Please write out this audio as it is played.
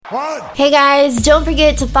Hey guys, don't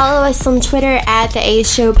forget to follow us on Twitter at the A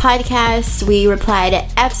Show Podcast. We reply to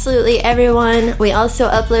absolutely everyone. We also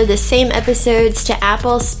upload the same episodes to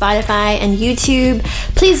Apple, Spotify, and YouTube.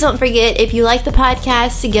 Please don't forget, if you like the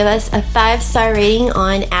podcast, to give us a 5-star rating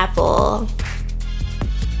on Apple.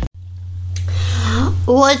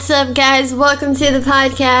 What's up, guys? Welcome to the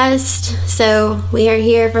podcast. So, we are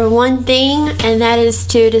here for one thing, and that is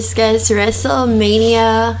to discuss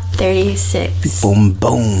WrestleMania 36. Boom,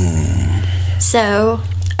 boom. So,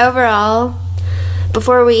 overall,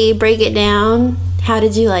 before we break it down, how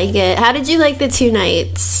did you like it? How did you like the two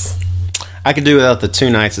nights? I could do without the two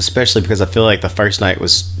nights, especially because I feel like the first night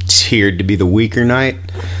was tiered to be the weaker night.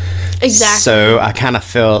 Exactly. So, I kind of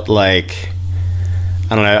felt like,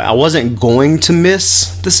 I don't know, I wasn't going to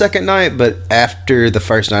miss the second night, but after the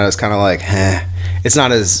first night, I was kind of like, it's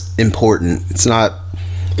not as important. It's not...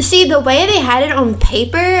 See, the way they had it on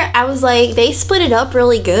paper, I was like, they split it up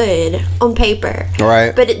really good on paper.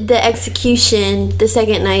 Right. But the execution, the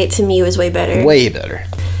second night, to me, was way better. Way better.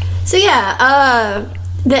 So, yeah,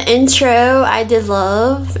 the intro, I did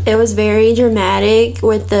love. It was very dramatic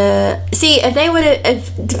with the... See,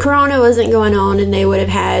 if the Corona wasn't going on and they would have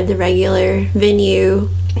had the regular venue...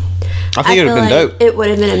 I think it would have been dope. It would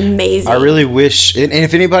have been amazing. I really wish... And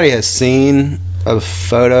if anybody has seen a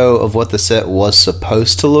photo of what the set was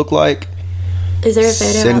supposed to look like... Is there a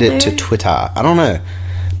photo Send it to Twitter. I don't know.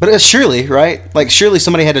 But surely, right? Like, surely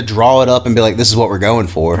somebody had to draw it up and be like, this is what we're going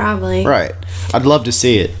for. Probably. Right. I'd love to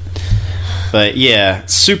see it. But yeah,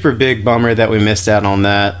 super big bummer that we missed out on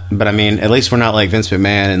that. But I mean, at least we're not like Vince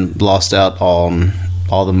McMahon and lost out on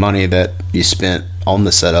all the money that you spent on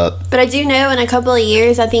the setup. But I do know in a couple of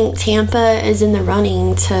years, I think Tampa is in the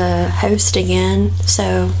running to host again.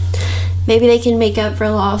 So maybe they can make up for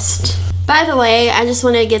lost. By the way, I just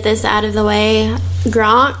want to get this out of the way.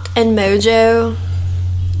 Gronk and Mojo,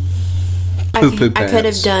 I could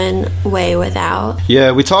have done way without.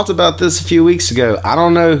 Yeah, we talked about this a few weeks ago. I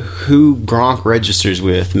don't know who Gronk registers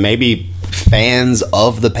with. Maybe fans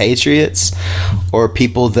of the Patriots or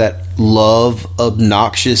people that love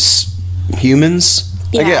obnoxious humans.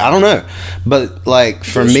 Yeah. I don't know. But, like,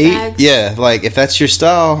 for me, yeah, like, if that's your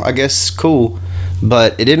style, I guess cool.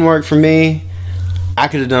 But it didn't work for me. I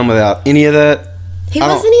could have done without any of that. He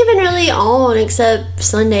wasn't even really on except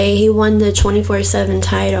Sunday. He won the 24/7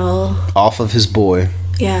 title. Off of his boy.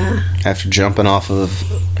 Yeah. After jumping off of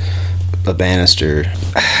a banister.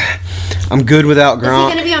 I'm good without Gronk.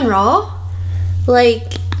 Is he going to be on Raw?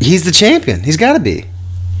 Like... He's the champion. He's got to be.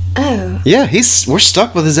 Oh. Yeah, we're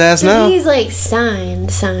stuck with his ass now. He's like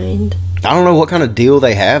signed. I don't know what kind of deal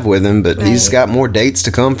they have with him, but he's got more dates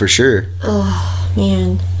to come for sure. Oh,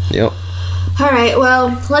 man. Yep. Alright,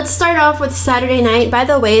 well, let's start off with Saturday night. By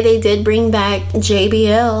the way, they did bring back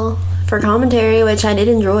JBL for commentary, which I did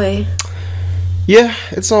enjoy. Yeah,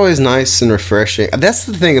 it's always nice and refreshing. That's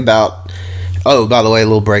the thing about... Oh, by the way, a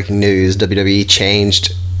little breaking news. WWE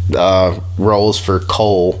changed roles for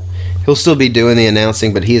Cole. He'll still be doing the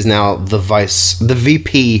announcing, but he is now the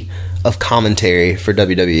VP of commentary for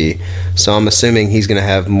WWE. So I'm assuming he's going to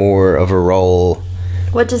have more of a role...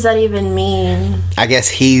 What does that even mean? I guess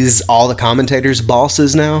he's all the commentators'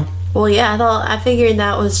 bosses now. Well, yeah, I figured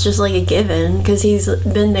that was just like a given because he's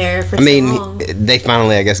been there for so long. They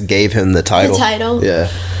finally, I guess, gave him the title. The title? Yeah.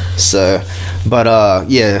 So, but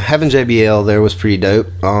yeah, having JBL there was pretty dope.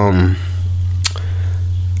 No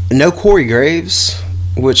Corey Graves,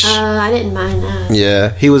 which... I didn't mind that. Yeah,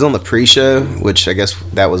 he was on the pre-show, which I guess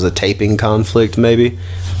that was a taping conflict maybe.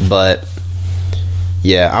 But...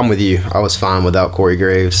 Yeah, I'm with you. I was fine without Corey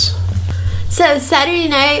Graves. So, Saturday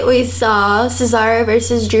night, we saw Cesaro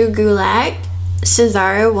versus Drew Gulak.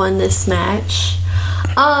 Cesaro won this match.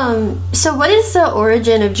 So what is the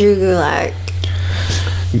origin of Drew Gulak?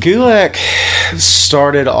 Gulak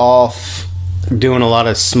started off doing a lot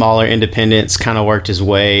of smaller independents, kind of worked his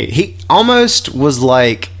way. He almost was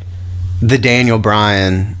like the Daniel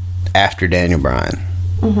Bryan after Daniel Bryan.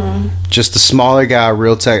 Mm-hmm. Just a smaller guy,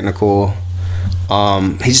 real technical.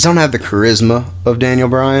 He just don't have the charisma of Daniel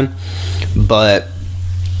Bryan, but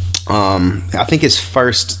I think his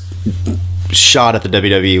first shot at the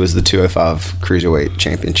WWE was the 205 Cruiserweight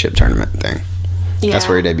Championship tournament thing. Yeah. That's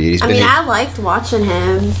where he debuted. I liked watching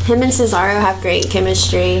him. Him and Cesaro have great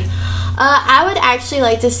chemistry. I would actually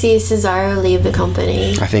like to see Cesaro leave the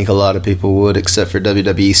company. I think a lot of people would, except for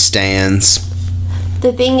WWE stans.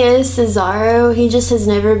 The thing is, Cesaro, he just has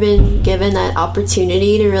never been given that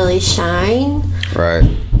opportunity to really shine. Right.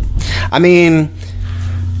 I mean,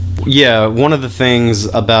 yeah, one of the things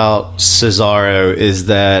about Cesaro is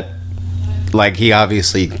that, like, he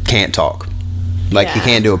obviously can't talk. Like, he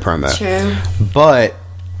can't do a promo. True. But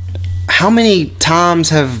how many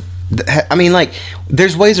times I mean, like,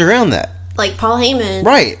 there's ways around that. Like Paul Heyman.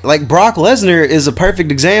 Right. Like, Brock Lesnar is a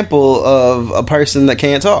perfect example of a person that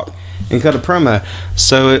can't talk and cut a promo.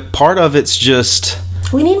 So part of it's just...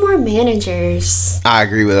 We need more managers. I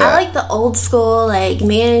agree with that. I like the old school, like,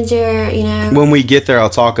 manager, you know. When we get there, I'll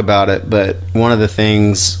talk about it. But one of the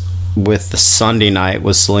things with the Sunday night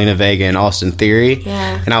was Selena Vega and Austin Theory.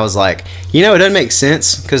 Yeah. And I was like, you know, it doesn't make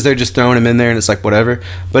sense because they're just throwing him in there and it's like, whatever.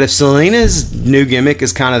 But if Selena's new gimmick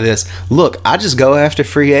is kind of this, look, I just go after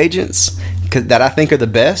free agents that I think are the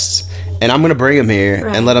best, and I'm going to bring them here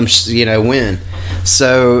and let them, win.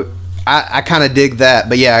 So I kind of dig that.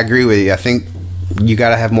 But yeah, I agree with you. I think you got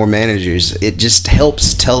to have more managers. It just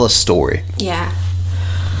helps tell a story. Yeah.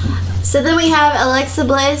 So then we have Alexa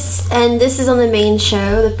Bliss, and this is on the main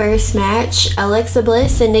show, the first match. Alexa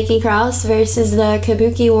Bliss and Nikki Cross versus the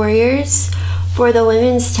Kabuki Warriors for the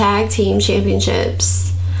Women's Tag Team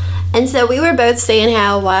Championships. And so we were both saying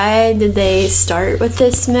why did they start with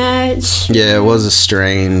this match? Yeah, it was a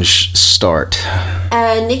strange start.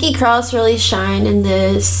 Nikki Cross really shined in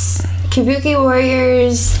this. Kabuki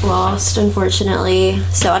Warriors lost, unfortunately,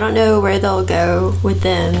 so I don't know where they'll go with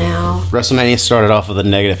them now. WrestleMania started off with a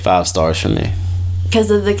 -5 stars for me.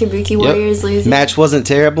 Because of the Kabuki Warriors losing? Match wasn't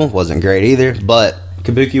terrible, wasn't great either, but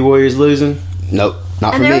Kabuki Warriors losing, nope,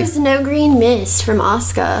 not for me. And there was no green mist from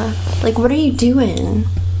Asuka. Like, what are you doing?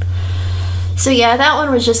 So yeah, that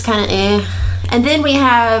one was just kind of eh. And then we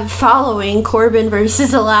have following Corbin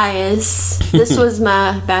versus Elias. This was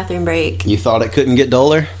my bathroom break. You thought it couldn't get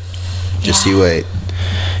duller? Just you wait.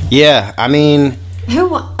 Yeah, I mean... Who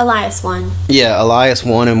won? Elias won. Yeah, Elias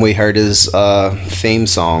won, and we heard his theme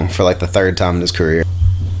song for like the third time in his career.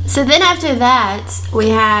 So then after that, we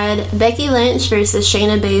had Becky Lynch versus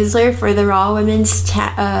Shayna Baszler for the Raw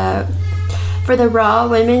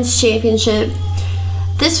Women's Championship.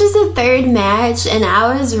 This was the third match, and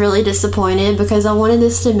I was really disappointed because I wanted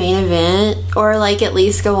this to main event, or like at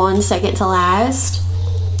least go on second to last.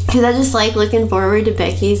 Because I just like looking forward to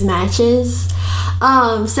Becky's matches.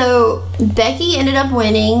 So Becky ended up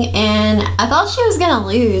winning, and I thought she was gonna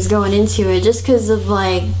lose going into it just because of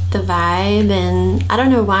like the vibe, and I don't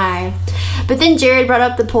know why. But then Jared brought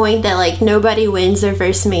up the point that like nobody wins their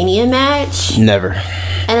first Mania match. Never.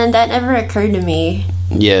 And then that never occurred to me.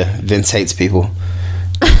 Yeah, Vince hates people.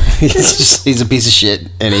 He's a piece of shit,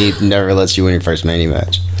 and he never lets you win your first Mania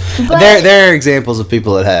match. But there are examples of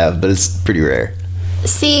people that have, but it's pretty rare.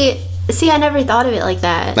 See, I never thought of it like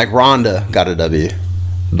that. Like Ronda got a W,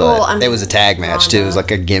 but it was a tag match too. It was like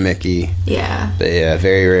a gimmicky. Yeah. But yeah,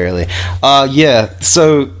 very rarely. Yeah.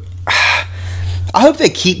 So I hope they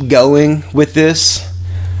keep going with this.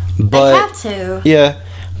 But they have to. Yeah,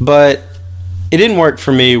 but it didn't work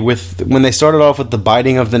for me when they started off with the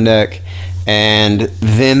biting of the neck, and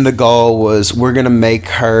then the goal was we're gonna make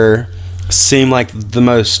her seem like the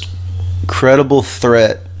most credible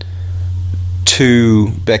threat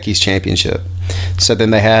to Becky's championship. So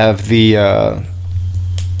then they have the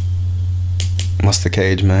what's the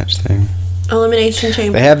cage match thing? Elimination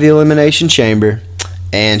Chamber. They have the Elimination Chamber,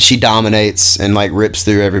 and she dominates and like rips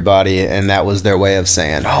through everybody, and that was their way of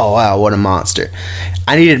saying, oh wow, what a monster.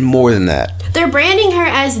 I needed more than that. They're branding her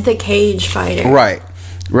as the cage fighter.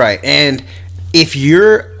 Right. And if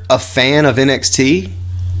you're a fan of NXT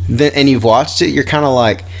and you've watched it, you're kind of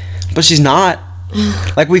like, but she's not.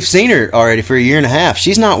 Like, we've seen her already for a year and a half.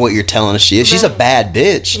 She's not what you're telling us she is. Right. She's a bad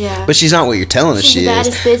bitch. Yeah. But she's not what you're telling us she is.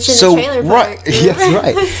 She's the baddest bitch in the trailer park. Right. Yeah,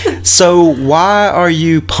 right. So why are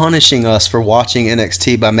you punishing us for watching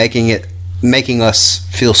NXT by making us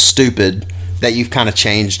feel stupid that you've kind of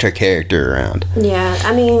changed her character around? Yeah,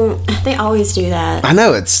 I mean, they always do that. I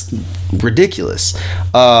know, it's ridiculous.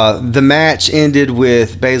 The match ended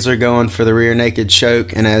with Baszler going for the rear naked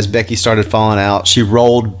choke, and as Becky started falling out, she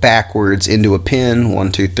rolled backwards into a pin.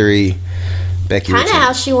 1, 2, 3. Becky kind of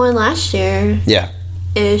how she won last year. Yeah.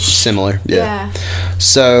 Ish. Similar. Yeah.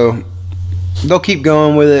 So they'll keep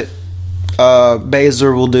going with it.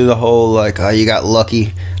 Baszler will do the whole like, oh, you got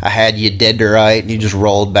lucky. I had you dead to right, and you just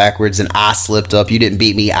rolled backwards, and I slipped up. You didn't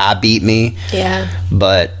beat me. I beat me. Yeah.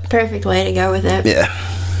 But perfect way to go with it. Yeah.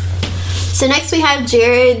 So next we have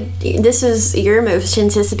Jared. This was your most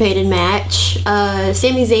anticipated match.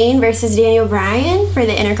 Sami Zayn versus Daniel Bryan for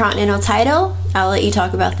the Intercontinental title. I'll let you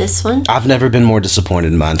talk about this one. I've never been more disappointed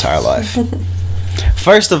in my entire life.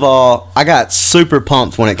 First of all, I got super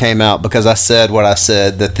pumped when it came out because I said what I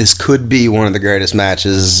said, that this could be one of the greatest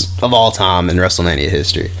matches of all time in WrestleMania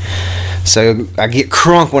history. So I get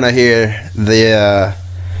crunk when I hear the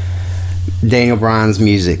Daniel Bryan's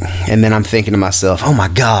music, and then I'm thinking to myself, oh my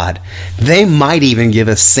God, they might even give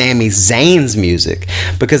us Sami Zayn's music,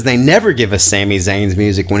 because they never give us Sami Zayn's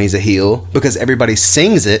music when he's a heel, because everybody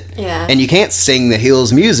sings it, and you can't sing the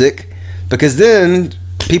heel's music because then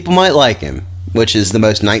people might like him, which is the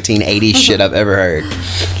most 1980s shit I've ever heard.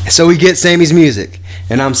 So we get Sami's music,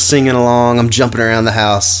 and I'm singing along, I'm jumping around the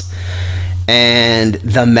house, and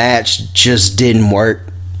the match just didn't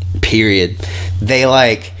work, period. They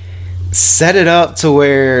set it up to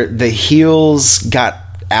where the heels got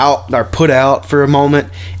out or put out for a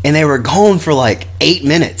moment, and they were gone for 8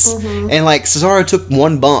 minutes. And Cesaro took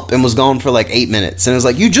one bump and was gone for 8 minutes, and it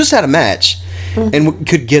was you just had a match and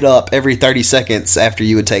could get up every 30 seconds after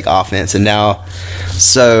you would take offense. And now,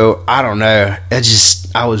 so I don't know,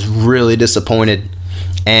 I was really disappointed,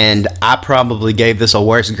 and I probably gave this a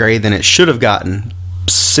worse grade than it should have gotten,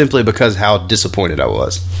 simply because how disappointed I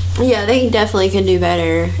was. Yeah, they definitely could do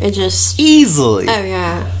better. It just... Easily. Oh,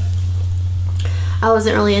 yeah. I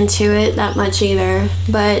wasn't really into it that much either.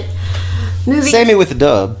 But... Sami with the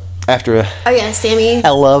dub after a... Oh, yeah, Sami.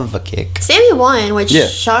 Helluva kick. Sami won, which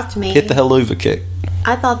shocked me. Hit the Helluva kick.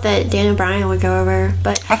 I thought that Daniel Bryan would go over,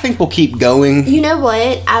 but... I think we'll keep going. You know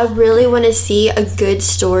what? I really want to see a good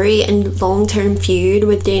story and long-term feud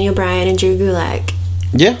with Daniel Bryan and Drew Gulak.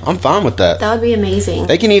 Yeah, I'm fine with that. That would be amazing.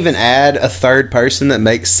 They can even add a third person that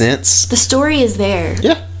makes sense. The story is there.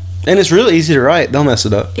 Yeah. And it's really easy to write. They'll mess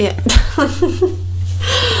it up. Yeah.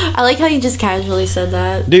 I like how you just casually said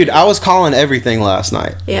that. Dude, I was calling everything last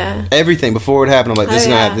night. Yeah. Everything before it happened. I'm like, this is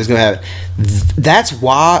going to happen. This is going to happen. That's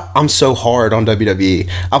why I'm so hard on WWE.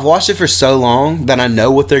 I've watched it for so long that I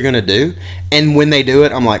know what they're going to do. And when they do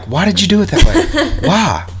it, I'm like, why did you do it that way?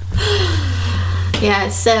 Why? Yeah,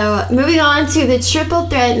 so moving on to the triple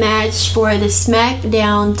threat match for the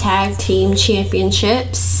SmackDown Tag Team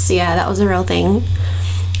Championships. Yeah, that was a real thing.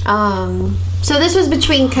 So this was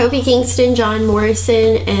between Kofi Kingston, John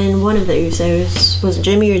Morrison, and one of the Usos. Was it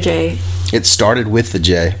Jimmy or Jay? It started with the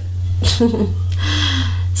J.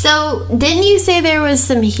 So, didn't you say there was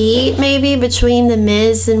some heat, maybe, between The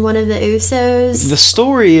Miz and one of the Usos? The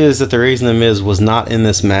story is that the reason The Miz was not in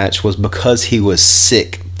this match was because he was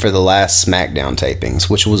sick for the last SmackDown tapings,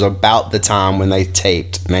 which was about the time when they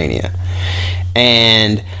taped Mania.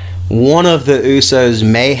 And one of the Usos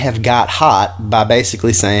may have got hot by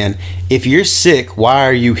basically saying, if you're sick, why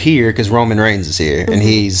are you here? Because Roman Reigns is here. And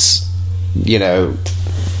he's,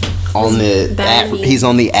 on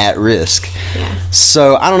the at risk. Yeah.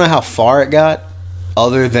 So I don't know how far it got,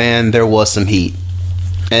 other than there was some heat.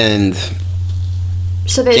 And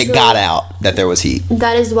so it got out that there was heat.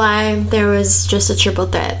 That is why there was just a triple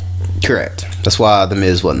threat. Correct. That's why The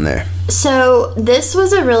Miz wasn't there. So this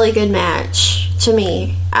was a really good match to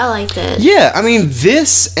me. I liked it. Yeah, I mean,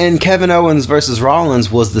 this and Kevin Owens versus Rollins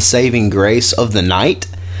was the saving grace of the night.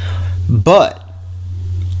 But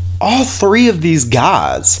all three of these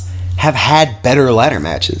guys have had better ladder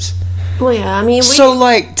matches. Well, yeah, I mean...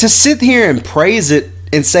 to sit here and praise it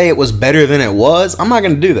and say it was better than it was, I'm not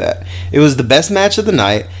going to do that. It was the best match of the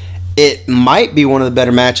night. It might be one of the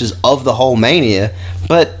better matches of the whole Mania,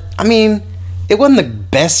 but, I mean, it wasn't the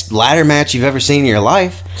best ladder match you've ever seen in your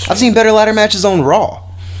life. I've seen better ladder matches on Raw.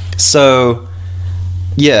 So,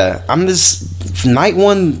 yeah, night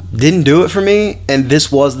one didn't do it for me, and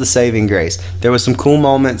this was the saving grace. There was some cool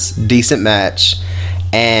moments, decent match,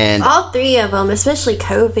 and all three of them, especially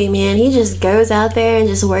Kofi, man, he just goes out there and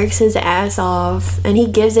just works his ass off, and he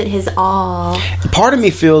gives it his all. Part of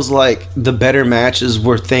me feels like the better matches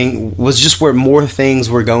was just where more things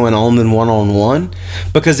were going on than one-on-one,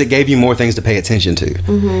 because it gave you more things to pay attention to.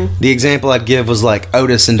 Mm-hmm. The example I'd give was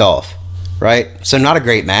Otis and Dolph. Right? So not a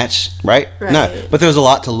great match, right? No, but there was a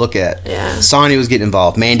lot to look at. Yeah. Sonya was getting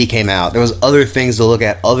involved. Mandy came out. There was other things to look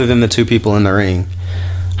at other than the two people in the ring.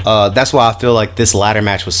 That's why I feel like this ladder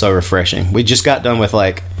match was so refreshing. We just got done with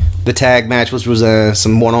the tag match, which was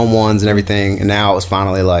some one-on-ones and everything, and now it was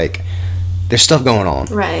finally there's stuff going on.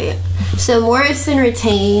 Right. So Morrison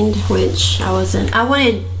retained, which I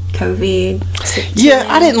wanted Kofi to win.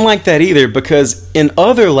 I didn't like that either, because in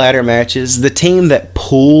other ladder matches, the team that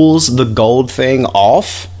pulls the gold thing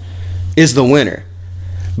off is the winner.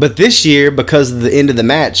 But this year, because of the end of the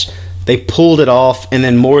match, they pulled it off, and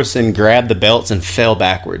then Morrison grabbed the belts and fell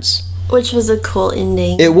backwards. Which was a cool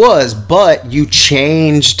ending. It was, but you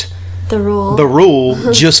changed the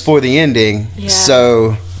rule just for the ending. Yeah.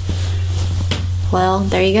 So, well,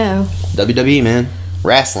 there you go. WWE, man.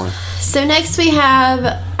 Wrestling. So next we have,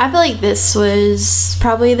 I feel like this was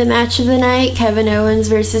probably the match of the night, Kevin Owens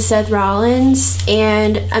versus Seth Rollins.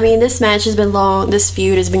 And, I mean, this match has been long. This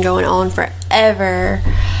feud has been going on forever.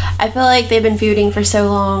 I feel like they've been feuding for so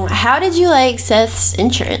long. How did you like Seth's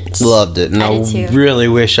entrance? Loved it. And I I did too. really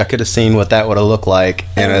wish I could have seen what that would have looked like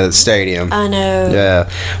in a stadium. I know.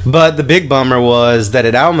 Yeah. But the big bummer was that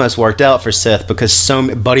it almost worked out for Seth because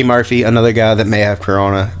Buddy Murphy, another guy that may have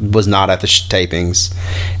corona, was not at the tapings.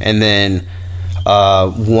 And then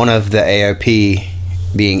one of the AOP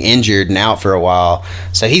being injured and out for a while.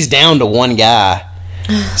 So he's down to one guy.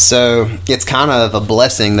 So it's kind of a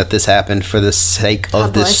blessing that this happened for the sake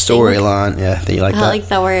of this storyline. Yeah, do you like that? I like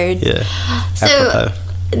the word. Yeah. So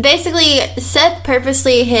Apropos. basically, Seth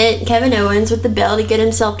purposely hit Kevin Owens with the bell to get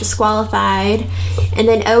himself disqualified, and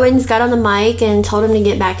then Owens got on the mic and told him to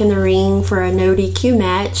get back in the ring for a no DQ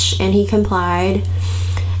match, and he complied.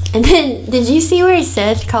 And then, did you see where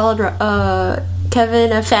Seth called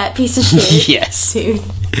Kevin a fat piece of shit? Yes. Dude.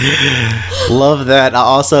 Love that. I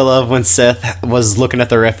also love when Seth was looking at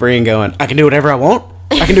the referee and going, I can do whatever I want.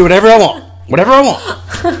 I can do whatever I want. Whatever I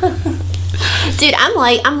want. Dude,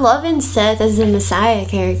 I'm loving Seth as the Messiah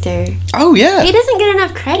character. Oh, yeah. He doesn't get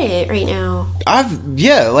enough credit right now.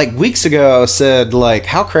 Like weeks ago I said, like,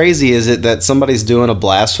 how crazy is it that somebody's doing a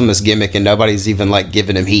blasphemous gimmick and nobody's even, like,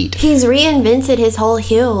 giving him heat? He's reinvented his whole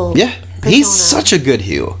heel. Yeah. He's persona. such a good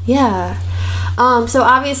heel. Yeah. So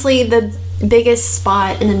obviously the biggest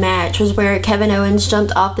spot in the match was where Kevin Owens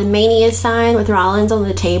jumped off the Mania sign with Rollins on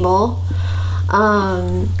the table.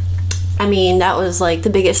 I mean, that was like the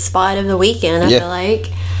biggest spot of the weekend, I feel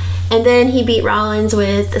like. And then he beat Rollins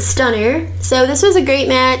with a stunner. So this was a great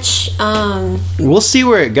match. We'll see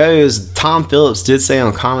where it goes. Tom Phillips did say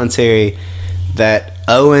on commentary that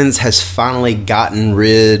Owens has finally gotten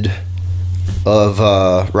rid of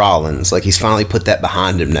Rollins. Like, he's finally put that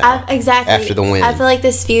behind him now. Exactly. After the win. I feel like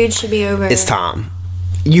this feud should be over. It's time.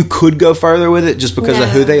 You could go further with it just because of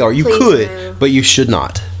who they are. You could, but you should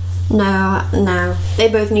not. No. They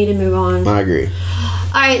both need to move on. I agree.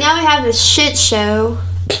 Alright, now we have this shit show.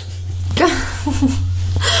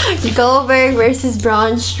 Goldberg versus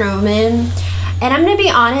Braun Strowman. And I'm going to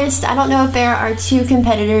be honest, I don't know if there are two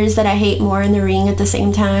competitors that I hate more in the ring at the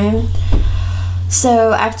same time.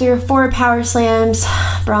 So, after 4 power slams,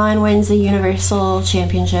 Braun wins the Universal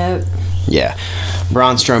Championship. Yeah.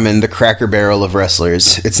 Braun Strowman, the Cracker Barrel of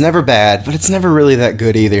wrestlers. It's never bad, but it's never really that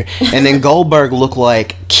good either. And then Goldberg looked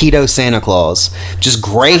like Keto Santa Claus. Just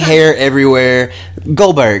gray hair everywhere.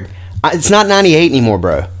 Goldberg, it's not 98 anymore,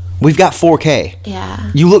 bro. We've got 4K.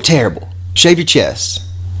 Yeah. You look terrible. Shave your chest.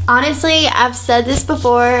 Honestly, I've said this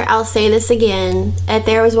before, I'll say this again. If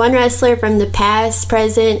there was one wrestler from the past,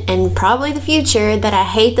 present, and probably the future that I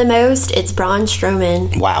hate the most, it's Braun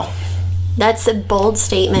Strowman. Wow. That's a bold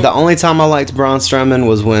statement. The only time I liked Braun Strowman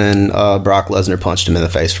was when Brock Lesnar punched him in the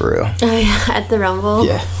face for real. Oh, yeah, at the Rumble.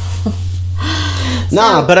 Yeah.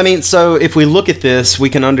 But I mean, so if we look at this, we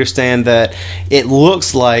can understand that it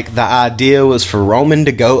looks like the idea was for Roman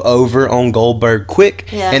to go over on Goldberg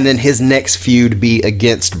quick, and then his next feud be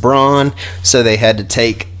against Braun. So they had to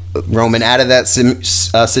take Roman out of that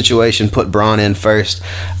situation, put Braun in first.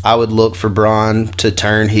 I would look for Braun to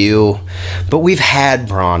turn heel, but we've had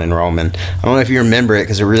Braun and Roman. I don't know if you remember it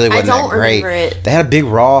because it really wasn't that great. I don't remember it. They had a big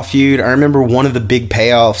Raw feud. I remember one of the big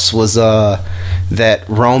payoffs was that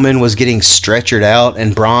Roman was getting stretchered out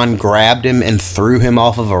and Braun grabbed him and threw him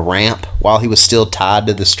off of a ramp while he was still tied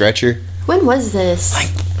to the stretcher. When was this?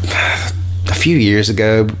 A few years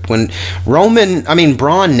ago, when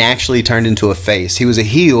Braun naturally turned into a face. He was a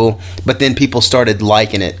heel, but then people started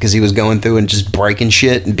liking it because he was going through and just breaking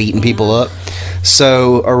shit and beating people up.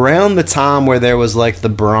 So around the time where there was like the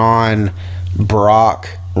Braun, Brock,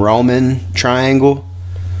 Roman triangle,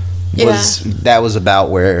 that was about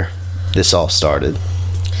where this all started.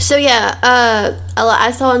 So yeah,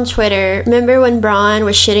 I saw on Twitter, remember when Braun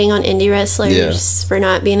was shitting on indie wrestlers for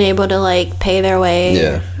not being able to like pay their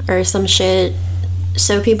way or some shit?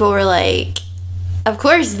 So people were like, of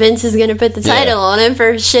course Vince is gonna put the title on him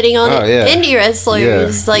for shitting on indie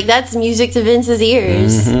wrestlers. Like, that's music to Vince's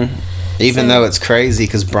ears. Even though it's crazy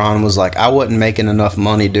because Braun was like, I wasn't making enough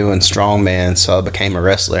money doing strongman, so I became a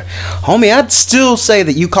wrestler. Homie, I'd still say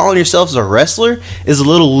that you calling yourself a wrestler is a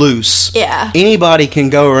little loose. Yeah. Anybody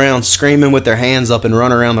can go around screaming with their hands up and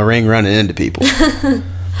run around the ring running into people.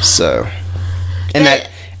 So,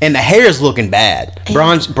 and the hair's looking bad.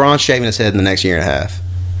 Braun's shaving his head in the next year and a half.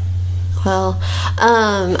 Well,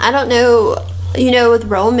 I don't know. You know, with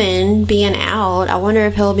Roman being out, I wonder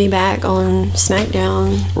if he'll be back on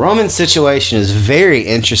SmackDown. Roman's situation is very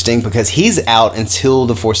interesting because he's out until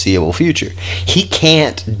the foreseeable future. He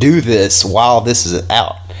can't do this while this is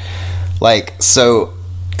out. Like, so...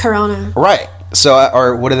 Corona. Right. So,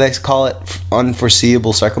 or what do they call it?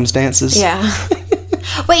 Unforeseeable circumstances? Yeah.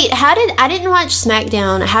 Wait, I didn't watch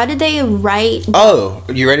SmackDown. How did they write? Oh,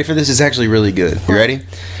 you ready for this? It's actually really good. You ready?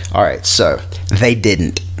 All right, so they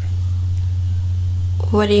didn't.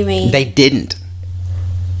 What do you mean? They didn't.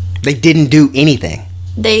 They didn't do anything.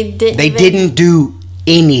 They didn't do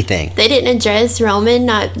anything. They didn't address Roman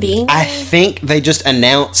not being there? I think they just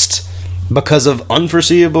announced, because of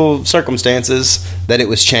unforeseeable circumstances, that it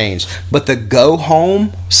was changed. But the go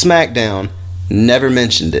home SmackDown never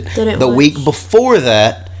mentioned it. The week before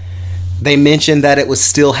that, they mentioned that it was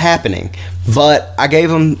still happening. But I gave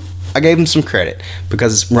them some credit,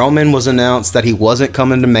 because Roman was announced that he wasn't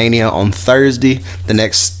coming to Mania on Thursday. The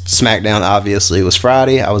next SmackDown obviously was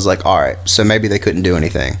Friday. I was like, all right, so maybe they couldn't do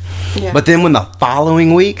anything. Yeah. But then when the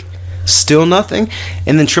following week, still nothing,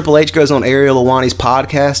 and then Triple H goes on Ariel Helwani's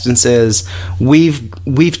podcast and says,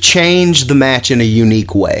 we've changed the match in a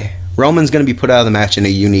unique way. Roman's going to be put out of the match in a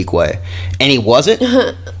unique way. And he wasn't.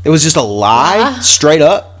 It was just a lie, straight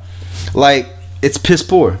up. Like, it's piss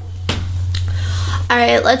poor. All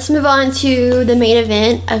right, let's move on to the main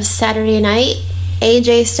event of Saturday night.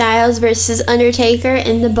 AJ Styles versus Undertaker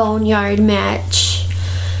in the Boneyard match.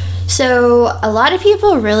 So, a lot of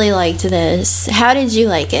people really liked this. How did you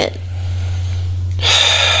like it?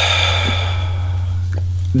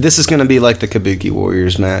 This is going to be like the Kabuki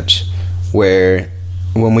Warriors match, where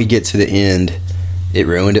when we get to the end, it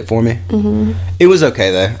ruined it for me. Mm-hmm. It was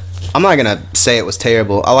okay, though. I'm not going to say it was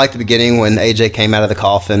terrible. I liked the beginning when AJ came out of the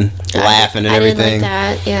coffin, laughing and everything.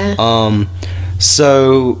 I did like that, yeah.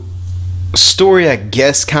 So, story, I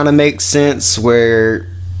guess, kind of makes sense where...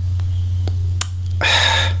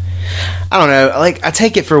 I don't know. Like, I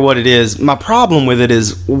take it for what it is. My problem with it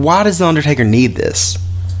is, why does The Undertaker need this?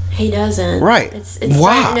 He doesn't. Right. It's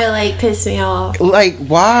starting to, like, piss me off. Like,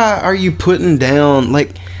 why are you putting down...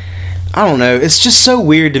 Like, I don't know. It's just so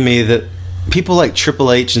weird to me that people like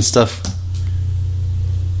Triple H and stuff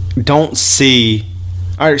don't see,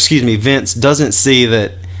 or excuse me, Vince doesn't see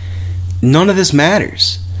that none of this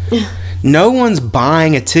matters. No one's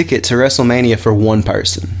buying a ticket to WrestleMania for one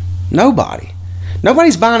person.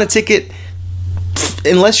 Nobody's buying a ticket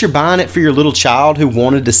unless you're buying it for your little child who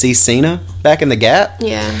wanted to see Cena back in the Gap.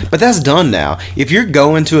 Yeah. But that's done now. If you're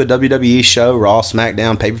going to a WWE show, Raw,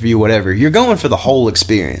 SmackDown, pay-per-view, whatever, you're going for the whole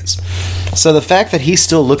experience. So the fact that he's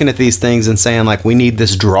still looking at these things and saying, like, we need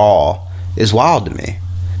this draw is wild to me.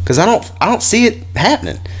 Because I don't see it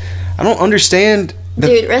happening. I don't understand.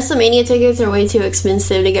 Dude, WrestleMania tickets are way too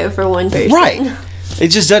expensive to go for one person. Right. It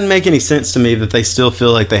just doesn't make any sense to me that they still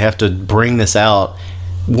feel like they have to bring this out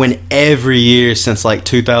when every year since, like,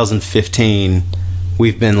 2015,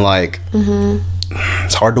 we've been like,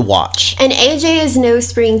 it's hard to watch. And AJ is no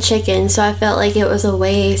spring chicken, so I felt like it was a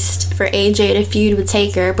waste for AJ to feud with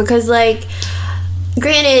Taker. Because, like,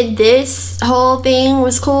 granted, this whole thing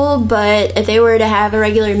was cool, but if they were to have a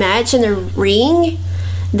regular match in the ring,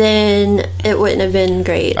 then it wouldn't have been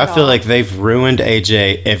great. I feel like they've ruined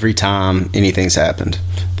AJ every time anything's happened.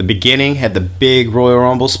 The beginning had the big Royal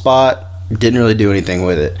Rumble spot, didn't really do anything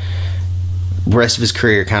with it. The rest of his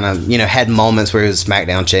career kind of, had moments where he was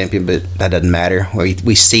SmackDown champion, but that doesn't matter.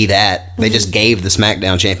 We see that. They just gave the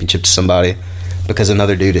SmackDown championship to somebody because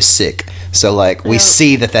another dude is sick. So, like, we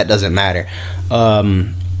see that doesn't matter.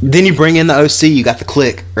 Then you bring in the OC, you got the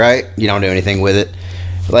Click, right? You don't do anything with it.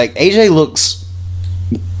 Like, AJ looks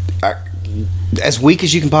as weak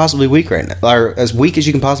as you can possibly look right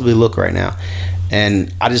now.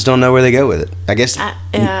 And I just don't know where they go with it. I guess, I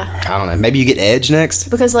don't know. Maybe you get Edge next?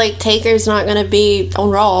 Because, like, Taker's not going to be on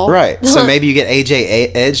Raw. Right. So maybe you get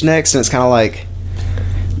AJ Edge next, and it's kind of like,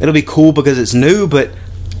 it'll be cool because it's new, but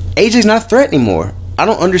AJ's not a threat anymore. I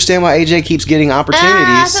don't understand why AJ keeps getting opportunities.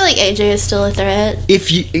 I feel like AJ is still a threat.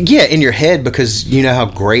 In your head, because you know how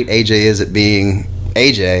great AJ is at being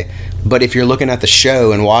AJ. But if you're looking at the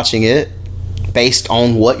show and watching it, based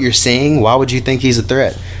on what you're seeing, why would you think he's a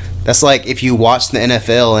threat? That's like if you watched the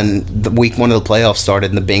NFL and the week one of the playoffs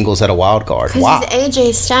started and the Bengals had a wild card. Because he's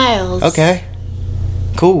AJ Styles. Okay.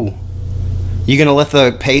 Cool. You going to let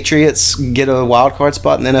the Patriots get a wild card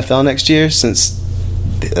spot in the NFL next year since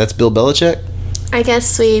that's Bill Belichick? I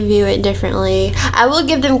guess we view it differently. I will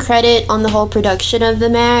give them credit on the whole production of the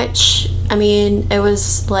match. I mean, it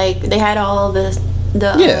was like they had all the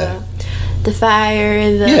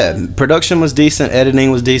fire. Production was decent.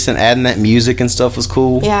 Editing was decent. Adding that music and stuff was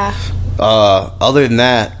cool. Yeah. Other than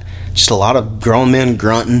that, just a lot of grown men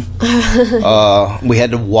grunting. We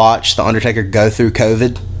had to watch The Undertaker go through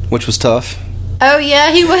COVID, which was tough. Oh,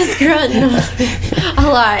 yeah, he was grunting a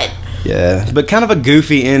lot. Yeah, but kind of a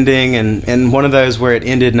goofy ending and one of those where it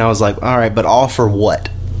ended and I was like, all right, but all for what?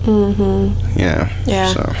 Mm-hmm.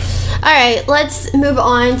 Yeah. So. All right, let's move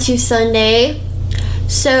on to Sunday.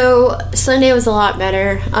 So Sunday was a lot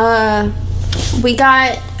better. We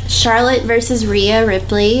got Charlotte versus Rhea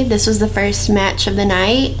Ripley. This was the first match of the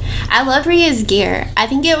night. I love Rhea's gear. I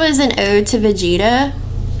think it was an ode to Vegeta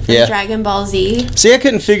from Dragon Ball Z. See, I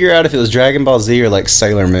couldn't figure out if it was Dragon Ball Z or like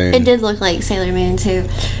Sailor Moon. It did look like Sailor Moon too.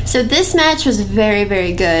 So this match was very,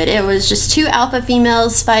 very good. It was just two alpha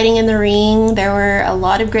females fighting in the ring. There were a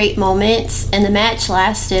lot of great moments, and the match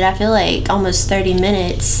lasted, I feel like, almost 30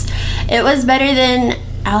 minutes. It was better than,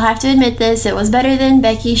 I'll have to admit this, it was better than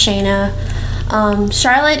Becky Shayna.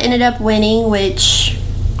 Charlotte ended up winning, which,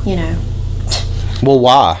 you know. Well,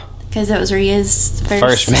 why? Because it was Rhea's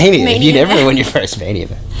first Mania. You never win your first Mania.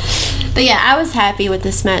 But yeah, I was happy with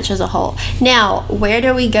this match as a whole. Now, where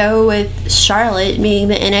do we go with Charlotte being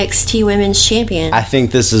the NXT Women's Champion? I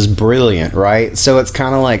think this is brilliant, right? So it's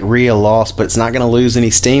kind of like Rhea lost, but it's not going to lose any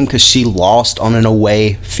steam because she lost on an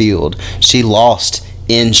away field. She lost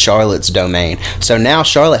in Charlotte's domain. So now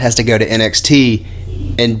Charlotte has to go to NXT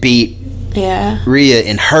and beat Rhea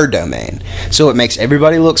in her domain. So it makes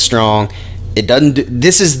everybody look strong. It doesn't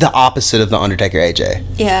this is the opposite of the Undertaker AJ.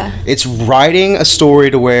 Yeah. It's writing a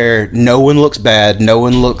story to where no one looks bad, no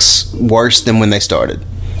one looks worse than when they started.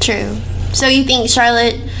 True. So you think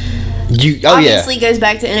Charlotte obviously goes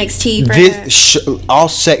back to NXT for I'll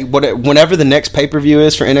say whenever the next pay-per-view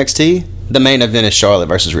is for NXT, the main event is Charlotte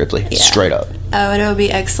versus Ripley. Yeah. Straight up. Oh, and it would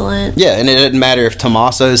be excellent. Yeah, and it doesn't matter if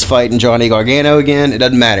Tommaso's fighting Johnny Gargano again. It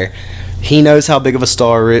doesn't matter. He knows how big of a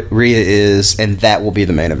star Rhea is, and that will be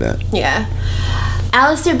the main event. Yeah.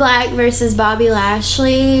 Aleister Black versus Bobby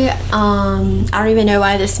Lashley. I don't even know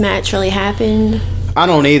why this match really happened. I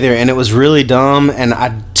don't either, and it was really dumb, and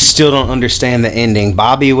I still don't understand the ending.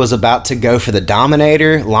 Bobby was about to go for the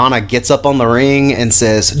Dominator. Lana gets up on the ring and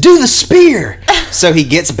says, "Do the spear!" So he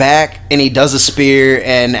gets back, and he does a spear,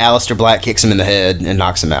 and Aleister Black kicks him in the head and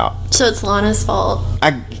knocks him out. So it's Lana's fault.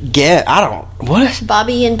 What?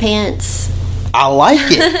 Bobby in pants. I like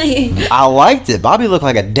it. I liked it. Bobby looked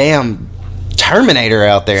like a damn Terminator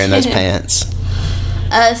out there in those pants.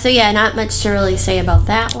 So yeah, not much to really say about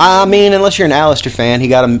that one. I mean, unless you're an Aleister fan, he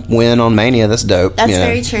got a win on Mania. That's dope. That's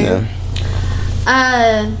very true.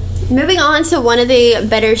 Yeah. Moving on to one of the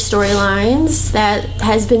better storylines that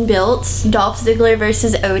has been built, Dolph Ziggler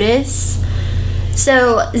versus Otis.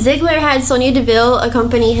 So Ziggler had Sonya Deville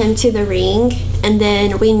accompany him to the ring, and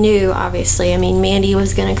then we knew, obviously, Mandy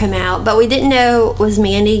was going to come out, but we didn't know, was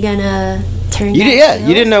Mandy going to turn you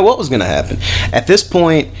didn't know what was going to happen. At this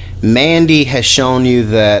point, Mandy has shown you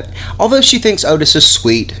that although she thinks Otis is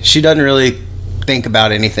sweet, she doesn't really think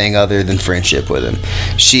about anything other than friendship with him.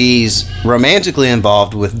 She's romantically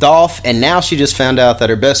involved with Dolph, and now she just found out that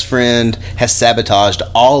her best friend has sabotaged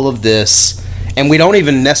all of this, and we don't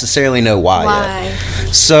even necessarily know why yet.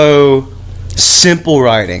 So, simple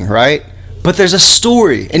writing, right? But there's a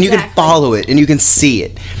story, and you can follow it, and you can see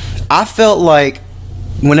it. I felt like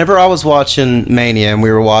whenever I was watching Mania, and we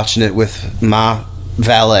were watching it with my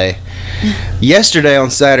valet, yesterday on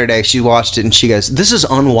Saturday, she watched it, and she goes, "This is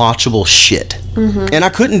unwatchable shit." Mm-hmm. And I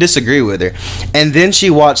couldn't disagree with her. And then she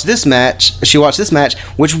watched this match,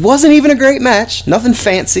 which wasn't even a great match, nothing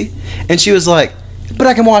fancy, and she was like, "But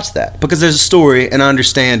I can watch that because there's a story and I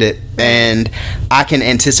understand it and I can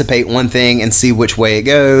anticipate one thing and see which way it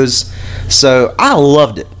goes." So I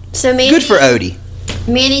loved it. So good for Odie.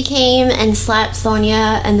 Mandy came and slapped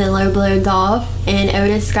Sonya and then low blowed Dolph, and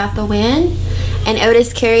Otis got the win. And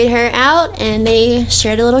Otis carried her out, and they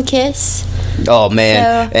shared a little kiss. Oh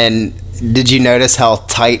man! So, and did you notice how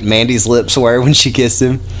tight Mandy's lips were when she kissed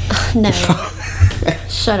him? No.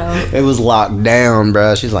 Shut up. It was locked down,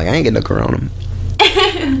 bro. She's like, "I ain't getting no corona."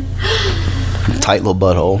 Tight little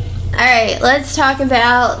butthole. Alright, let's talk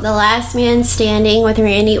about the last man standing with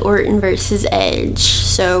Randy Orton versus Edge.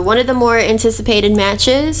 So, one of the more anticipated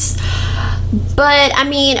matches. But,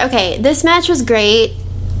 this match was great,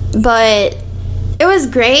 but it was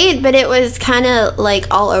great, but it was kind of like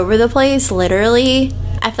all over the place, literally.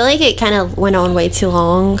 I feel like it kind of went on way too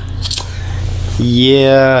long.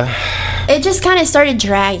 Yeah. It just kind of started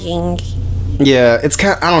dragging. Yeah, it's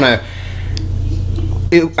kind of, I don't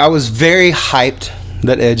know. I was very hyped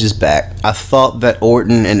that Edge is back. I thought that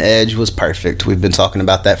Orton and Edge was perfect. We've been talking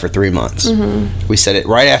about that for 3 months. Mm-hmm. We said it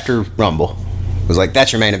right after Rumble. It was like,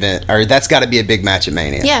 that's your main event, or that's got to be a big match at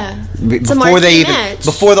Mania. Yeah, before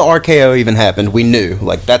the RKO even happened, we knew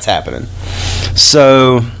like that's happening.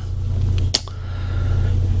 So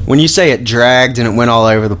when you say it dragged and it went all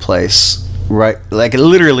over the place, Right, like it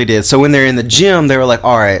literally did. So when they're in the gym, they were like,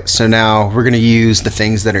 all right, so now we're going to use the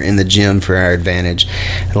things that are in the gym for our advantage.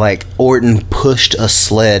 Like Orton pushed a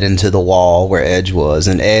sled into the wall where Edge was,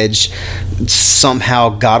 and Edge somehow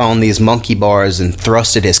got on these monkey bars and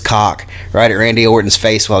thrusted his cock right at Randy Orton's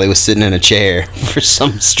face while he was sitting in a chair for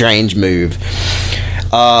some strange move.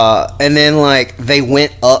 And then like they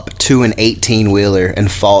went up to an 18-wheeler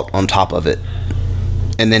and fought on top of it.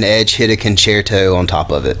 And then Edge hit a concerto on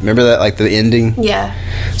top of it. Remember that, like the ending? Yeah.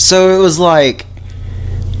 So it was like,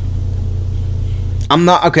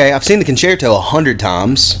 I've seen the concerto 100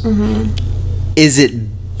 times. Mm-hmm. Is it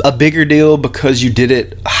a bigger deal because you did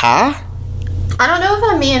it high? I don't know if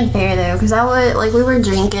I'm being fair though, because we were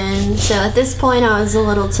drinking, so at this point I was a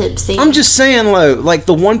little tipsy. I'm just saying, like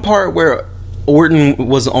the one part where Orton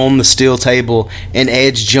was on the steel table and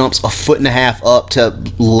Edge jumps a foot and a half up to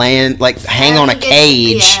land, like hang on a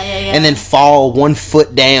cage, and then fall 1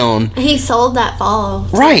 foot down. He sold that fall.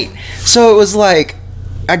 Right. So it was like,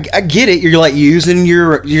 I get it. You're like using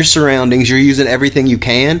your surroundings. You're using everything you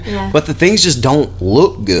can, but the things just don't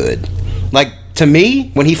look good. Like to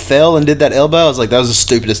me, when he fell and did that elbow, I was like, that was the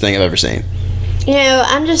stupidest thing I've ever seen. You know,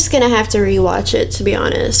 I'm just gonna have to rewatch it, to be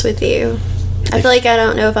honest with you. I feel like I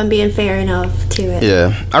don't know if I'm being fair enough to it.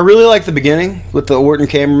 Yeah. I really like the beginning with the Orton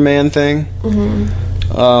cameraman thing.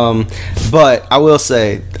 Mm-hmm. But I will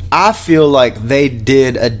say, I feel like they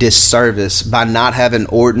did a disservice by not having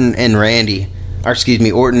Orton and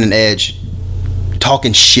Orton and Edge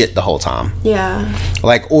talking shit the whole time. Yeah.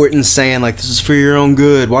 Like Orton saying, like, this is for your own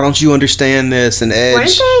good. Why don't you understand this? And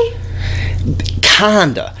Edge... Weren't they?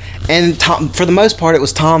 Kinda. And for the most part, it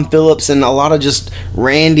was Tom Phillips and a lot of just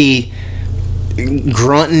Randy...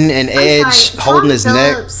 grunting and Edge holding his neck.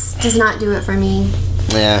 Tom Phillips does not do it for me.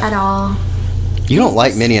 Yeah. At all. You don't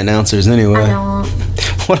like many announcers anyway. I don't.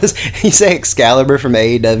 What does he say? Excalibur from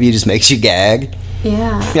AEW just makes you gag?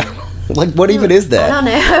 Yeah. Like, what even is that? I don't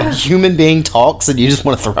know. A human being talks and you just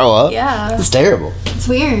want to throw up? Yeah. It's terrible. It's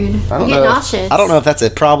weird. I don't get know. nauseous. I don't know if that's a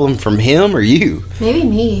problem from him or you. Maybe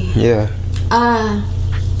me. Yeah.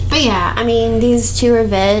 But yeah, I mean, these two are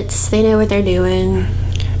vets. They know what they're doing.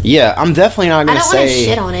 Yeah, I'm definitely not going to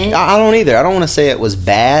say... I don't want to shit on it. I don't either. I don't want to say it was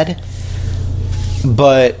bad.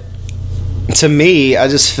 But to me, I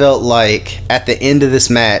just felt like at the end of this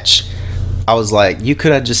match, I was like, you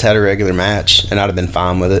could have just had a regular match and I'd have been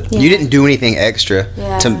fine with it. Yeah. You didn't do anything extra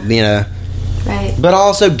to, you know. Right. But I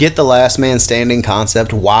also get the last man standing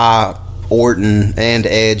concept, why Orton and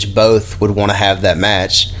Edge both would want to have that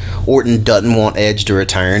match. Orton doesn't want Edge to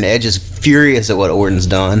return. Edge is furious at what Orton's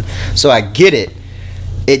done. So I get it.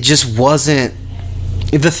 It just wasn't...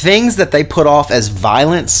 The things that they put off as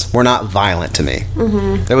violence were not violent to me.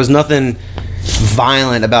 Mm-hmm. There was nothing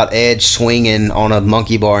violent about Edge swinging on a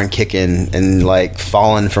monkey bar and kicking and like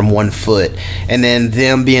falling from 1 foot, and then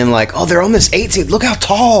them being like, oh, they're on this 18th, look how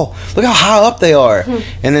tall, look how high up they are.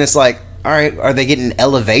 Mm-hmm. And then it's like, all right, are they getting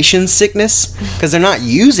elevation sickness? Because they're not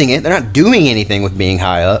using it, they're not doing anything with being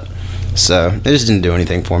high up. So it just didn't do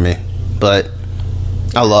anything for me. But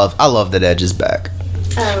I love that Edge is back.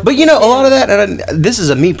 But you know, a lot of that, and this is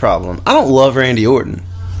a me problem, I don't love Randy Orton.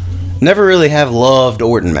 Never really have loved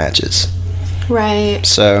Orton matches. Right.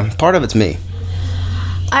 So part of it's me.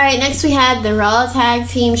 Alright, next we had the Raw Tag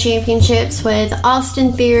Team Championships with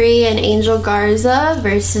Austin Theory and Angel Garza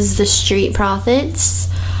versus the Street Profits.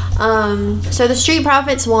 So the Street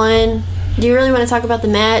Profits won. Do you really want to talk about the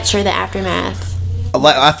match or the aftermath?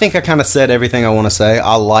 I think I kind of said everything I want to say.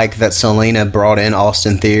 I like that Selena brought in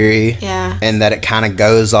Austin Theory. Yeah. And that it kind of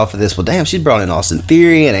goes off of this. Well, damn, she's brought in Austin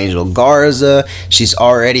Theory and Angel Garza. She's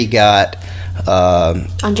already got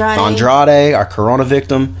Andrade, our Corona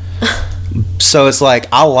victim. So it's like,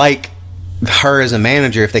 I like her as a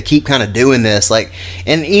manager if they keep kind of doing this. Like,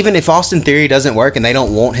 and even if Austin Theory doesn't work and they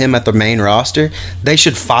don't want him at the main roster, they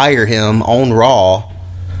should fire him on Raw.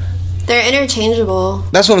 They're interchangeable.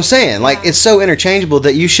 That's what I'm saying. Like, it's so interchangeable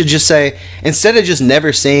that you should just say, instead of just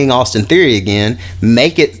never seeing Austin Theory again,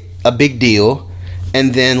 make it a big deal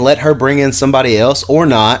and then let her bring in somebody else or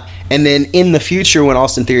not. And then in the future, when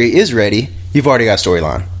Austin Theory is ready, you've already got a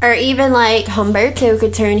storyline. Or even like Humberto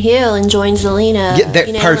could turn heel and join Zelina.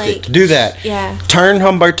 Yeah, perfect. Like, do that. Yeah. Turn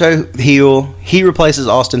Humberto heel. He replaces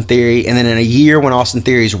Austin Theory. And then in a year when Austin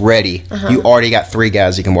Theory's ready, you already got 3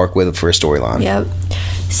 guys you can work with for a storyline. Yep.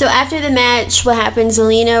 So after the match, what happened?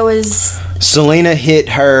 Selena hit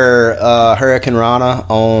her Hurricane Rana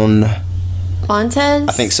on Montez?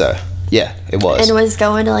 I think so. Yeah, it was. And was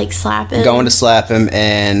going to like slap him. Going to slap him,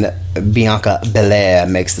 and Bianca Belair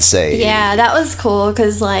makes the save. Yeah, that was cool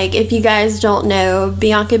because, like, if you guys don't know,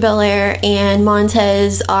 Bianca Belair and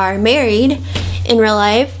Montez are married in real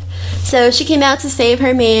life. So she came out to save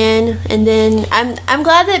her man, and then I'm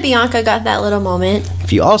glad that Bianca got that little moment.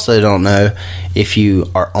 If you also don't know, if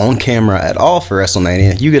you are on camera at all for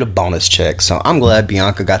WrestleMania, you get a bonus check. So I'm glad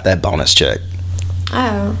Bianca got that bonus check.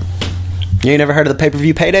 Oh. You ain't never heard of the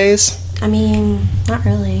pay-per-view paydays? I mean, not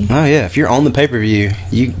really. Oh yeah, if you're on the pay-per-view,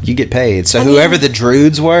 you get paid. So whoever the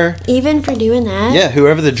Druids were, even for doing that. Yeah,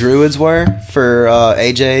 whoever the Druids were for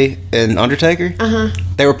AJ and Undertaker,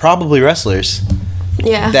 they were probably wrestlers.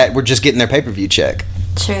 Yeah. That were just getting their pay-per-view check.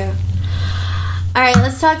 True. All right,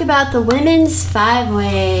 let's talk about the women's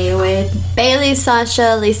 5-way with Bayley,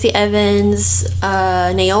 Sasha, Lacey Evans,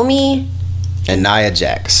 Naomi, and Nia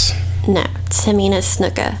Jax. No, Tamina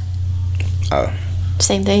Snuka. Oh.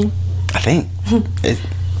 Same thing? I think.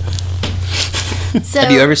 So,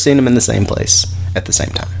 have you ever seen them in the same place at the same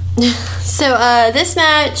time? So, this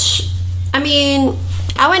match, I mean,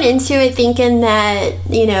 I went into it thinking that,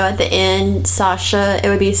 at the end, it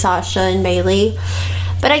would be Sasha and Bayley.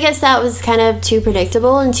 But I guess that was kind of too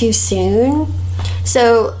predictable and too soon.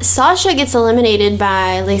 So, Sasha gets eliminated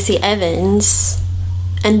by Lacey Evans.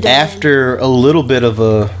 And then, after a little bit of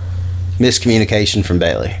a miscommunication from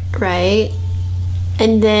Bayley. Right.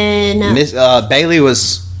 And then Bayley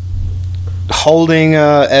was holding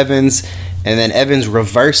Evans, and then Evans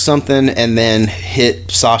reversed something and then hit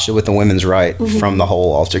Sasha with the women's right from the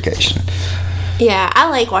whole altercation. Yeah, I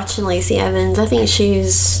like watching Lacey Evans. I think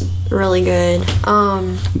she's really good.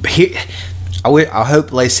 I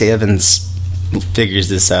hope Lacey Evans figures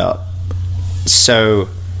this out. So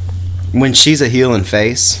when she's a heel and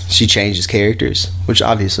face, she changes characters, which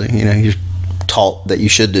obviously, you're taught that you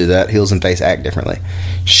should do that. Heels and face act differently.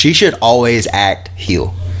 She should always act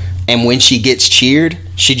heel. And when she gets cheered,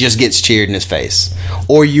 she just gets cheered in his face.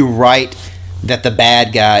 Or you write that the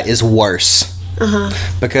bad guy is worse.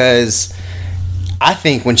 Because I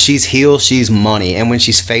think when she's heel, she's money. And when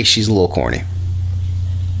she's face, she's a little corny.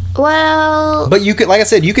 Well, but you could, like I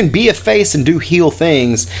said, you can be a face and do heel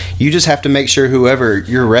things. You just have to make sure whoever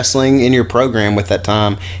you're wrestling in your program with that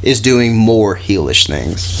time is doing more heelish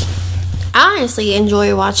things. I honestly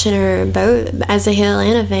enjoy watching her both as a heel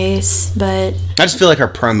and a face, but I just feel like her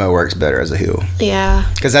promo works better as a heel. Yeah.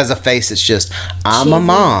 Because as a face, it's just, I'm a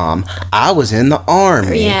mom. I was in the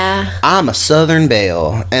army. Yeah. I'm a Southern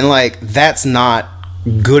belle. And, that's not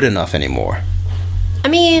good enough anymore. I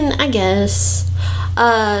mean, I guess.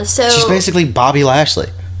 So she's basically Bobby Lashley.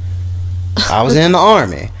 I was in the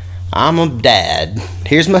army. I'm a dad.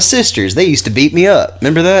 Here's my sisters. They used to beat me up.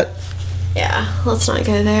 Remember that? Yeah, let's not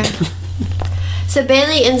go there. So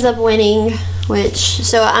Bayley ends up winning,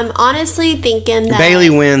 so I'm honestly thinking that Bayley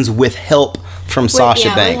wins with help from Sasha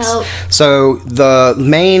Banks. So the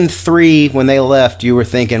main three, when they left, you were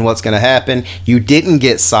thinking what's going to happen. You didn't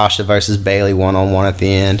get Sasha versus Bayley one-on-one at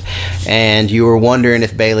the end, and you were wondering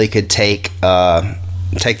if Bayley could take the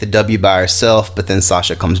W by herself, but then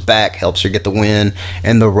Sasha comes back, helps her get the win,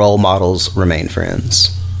 and the role models remain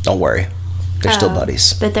friends. Don't worry. They're still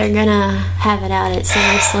buddies. But they're going to have it out at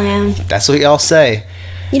SummerSlam. That's what y'all say.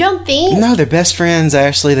 You don't think? No, they're best friends,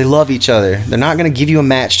 Ashley. They love each other. They're not going to give you a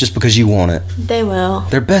match just because you want it. They will.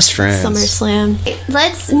 They're best friends. SummerSlam.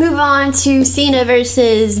 Let's move on to Cena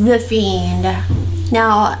versus The Fiend.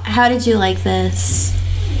 Now, how did you like this?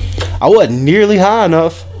 I wasn't nearly high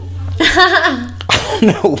enough. I don't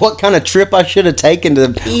know what kind of trip I should have taken to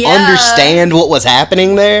understand what was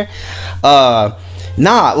happening there. So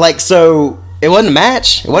it wasn't a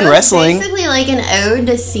match. It wasn't wrestling. Basically like an ode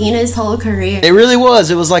to Cena's whole career. It really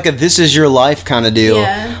was. It was like a this is your life kind of deal.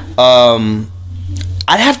 Yeah.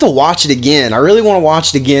 I'd have to watch it again. I really want to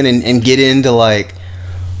watch it again and get into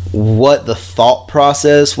what the thought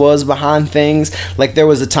process was behind things. There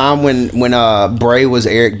was a time when Bray was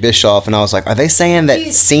Eric Bischoff, and I was like, are they saying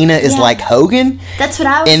that Cena is like Hogan? That's what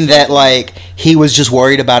I was thinking. That he was just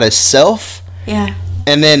worried about himself? Yeah.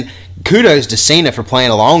 And then kudos to Cena for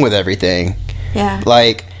playing along with everything. Yeah.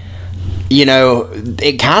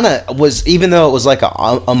 It kind of was, even though it was like a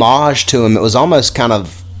homage to him, it was almost kind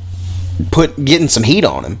of getting some heat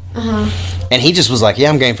on him. And he just was like, yeah,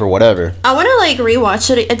 I'm game for whatever. I want to rewatch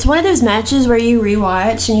it. It's one of those matches where you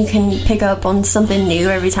rewatch and you can pick up on something new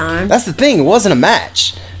every time. That's the thing. It wasn't a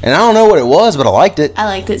match. And I don't know what it was, but I liked it. I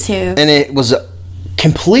liked it too. And it was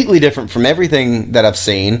completely different from everything that I've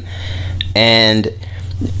seen. And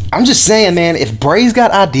I'm just saying, man, if Bray's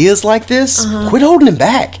got ideas like this, quit holding him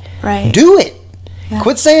back. Right. Do it. Yeah.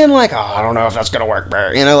 Quit saying I don't know if that's going to work,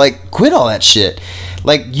 Bray. Quit all that shit.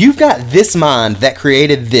 You've got this mind that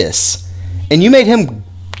created this, and you made him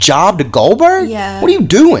job to Goldberg? Yeah. What are you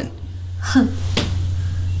doing?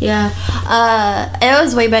 Yeah. It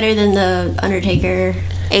was way better than the Undertaker,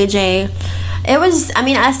 AJ. It was, I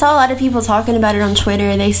mean, I saw a lot of people talking about it on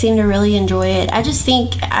Twitter. They seem to really enjoy it. I just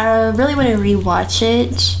think I really want to rewatch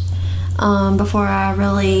it before I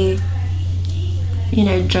really,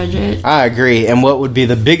 judge it. I agree. And what would be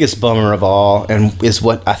the biggest bummer of all, and is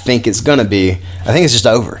what I think it's going to be, I think it's just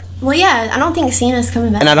over. Well, yeah, I don't think Cena's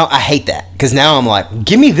coming back. And I hate that, because now I'm like,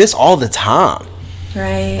 give me this all the time.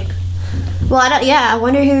 Right. Well, I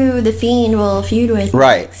wonder who The Fiend will feud with.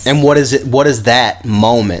 Right. Next. And what does that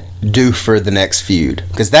moment do for the next feud?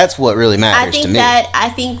 Because that's what really matters to me. I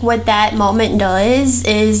think what that moment does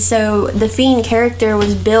is, so the Fiend character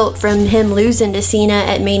was built from him losing to Cena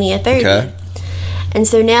at Mania 30. Okay. And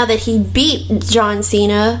so now that he beat John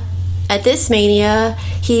Cena at this Mania,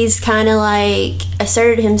 he's kind of like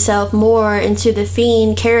asserted himself more into the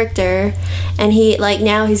Fiend character, and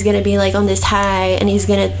now he's gonna be like on this high, and he's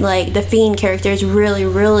gonna the Fiend character is really,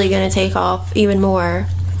 really gonna take off even more.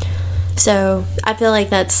 So I feel like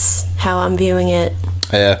that's how I'm viewing it.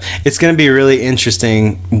 Yeah, it's gonna be really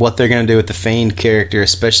interesting what they're gonna do with the Fiend character,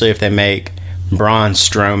 especially if they make Braun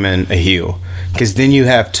Strowman a heel, because then you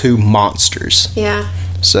have two monsters. Yeah.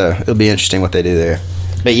 So it'll be interesting what they do there.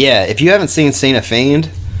 But yeah, if you haven't seen Cena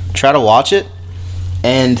Fiend, try to watch it,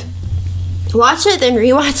 and watch it, then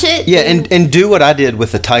rewatch it. Yeah, and do what I did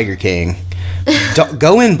with the Tiger King.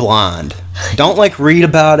 Go in blind. Don't read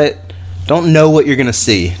about it. Don't know what you're gonna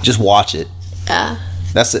see. Just watch it. Yeah.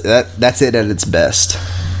 That's it. That's it at its best.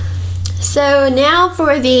 So now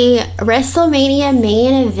for the WrestleMania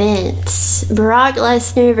main event: Brock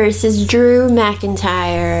Lesnar versus Drew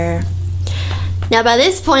McIntyre. Now by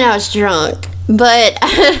this point I was drunk. But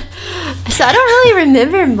so I don't really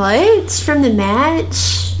remember much from the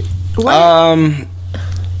match. What?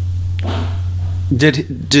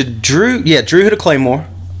 Did Drew? Yeah, Drew hit a Claymore.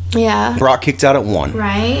 Yeah. Brock kicked out at 1.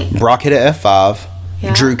 Right. Brock hit a F5.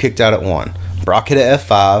 Yeah. Drew kicked out at 1. Brock hit a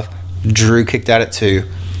F5. Drew kicked out at 2.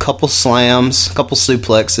 Couple slams, couple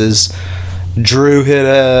suplexes. Drew hit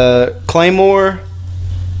a Claymore,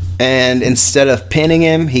 and instead of pinning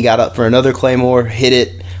him, he got up for another Claymore, hit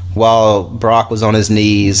it while Brock was on his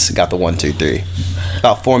knees, got the 1, 2, 3.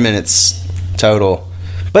 About 4 minutes total.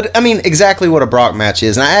 But I mean, exactly what a Brock match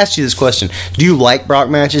is. And I asked you this question: do you like Brock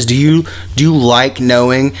matches? Do you like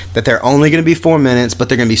knowing that they're only going to be 4 minutes, but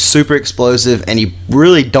they're going to be super explosive, and you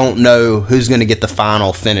really don't know who's going to get the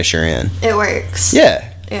final finisher in? It works. Yeah.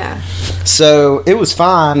 Yeah. So it was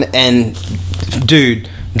fine, and dude,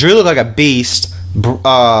 Drew looked like a beast.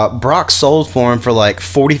 Brock sold for him for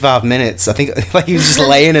 45 minutes. I think he was just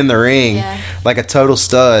laying in the ring, yeah, like a total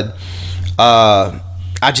stud. I'm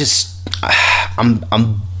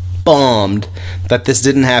bummed that this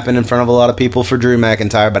didn't happen in front of a lot of people for Drew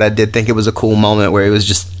McIntyre, but I did think it was a cool moment where he was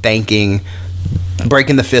just breaking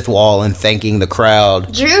the fifth wall and thanking the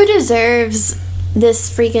crowd. Drew deserves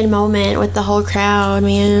this freaking moment with the whole crowd,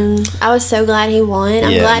 man. I was so glad he won.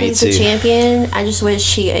 I'm glad he's the champion. I just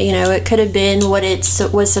wish it could have been what it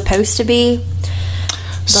was supposed to be.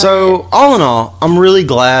 So, all in all, I'm really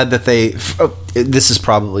glad that this is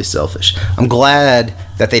probably selfish. I'm glad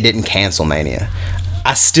that they didn't cancel Mania.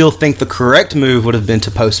 I still think the correct move would have been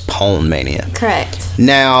to postpone Mania. Correct.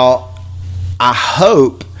 Now, I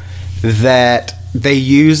hope that they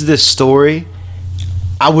use this story.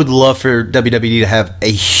 I would love for WWE to have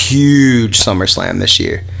a huge SummerSlam this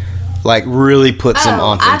year. Really put some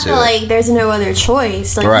oomph into it. I feel like there's no other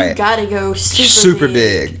choice. Right. You gotta go super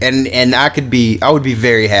big. And I would be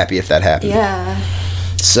very happy if that happened. Yeah.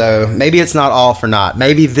 So maybe it's not all for naught.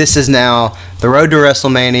 Maybe this is now the road to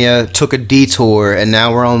WrestleMania took a detour, and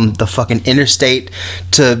now we're on the fucking interstate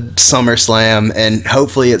to SummerSlam, and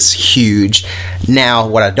hopefully it's huge. Now,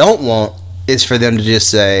 what I don't want is for them to just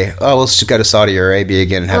say, "Oh, let's just go to Saudi Arabia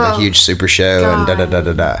again and have a huge super show," God. and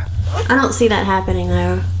da-da-da-da-da. I don't see that happening,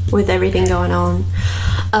 though, with everything going on.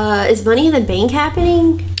 Is Money in the Bank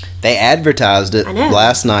happening? They advertised it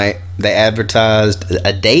last night. They advertised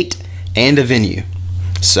a date and a venue.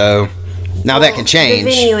 So, now that can change.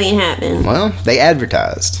 The venue ain't happening. Well, they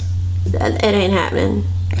advertised. It ain't happening.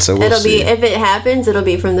 So we'll see. If it happens, it'll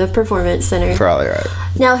be from the Performance Center. Probably right.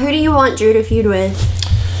 Now, who do you want Drew to feud with?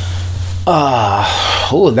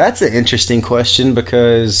 That's an interesting question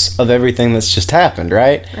because of everything that's just happened,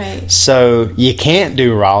 right? Right. So you can't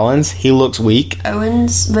do Rollins. He looks weak.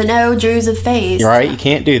 Owens, but no, Drew's a face. Right, you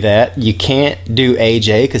can't do that. You can't do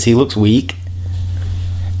AJ because he looks weak.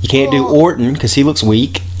 You can't do Orton because he looks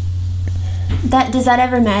weak. Does that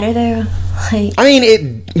ever matter, though?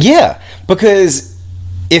 Because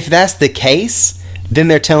if that's the case, then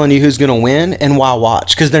they're telling you who's going to win, and why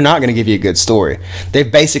watch? Because they're not going to give you a good story. They've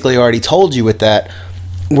basically already told you with that,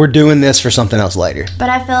 we're doing this for something else later. But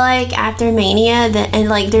I feel like after Mania and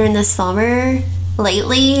like during the summer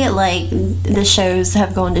lately, like the shows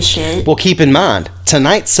have gone to shit. Well, keep in mind,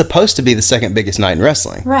 tonight's supposed to be the second biggest night in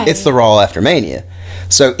wrestling. Right. It's the Raw after Mania.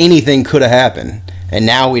 So anything could have happened. And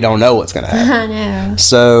now we don't know what's going to happen. I know.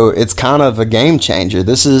 So it's kind of a game changer.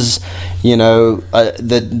 This is, you know,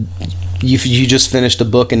 you just finished a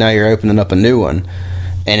book and now you're opening up a new one.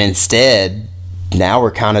 And instead, now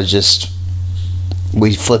we're kind of just,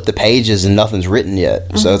 we flip the pages and nothing's written yet.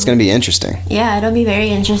 Mm-hmm. So it's going to be interesting. Yeah, it'll be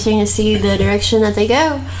very interesting to see the direction that they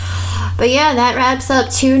go. But yeah, that wraps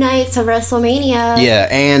up 2 nights of WrestleMania. Yeah,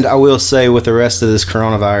 and I will say with the rest of this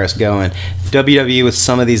coronavirus going, WWE with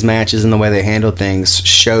some of these matches and the way they handle things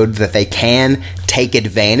showed that they can take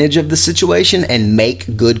advantage of the situation and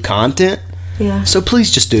make good content. Yeah. So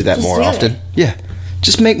please just do that just more do often. It. Yeah.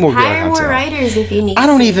 Just make more good content. Hire more writers if you need I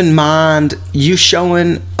don't even mind you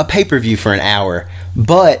showing a pay-per-view for an hour,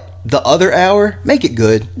 but the other hour, make it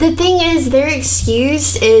good. The thing is, their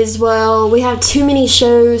excuse is, well, we have too many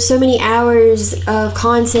shows, so many hours of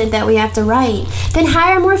content that we have to write. Then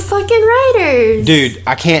hire more fucking writers. Dude,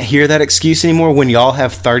 I can't hear that excuse anymore when y'all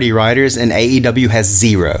have 30 writers and AEW has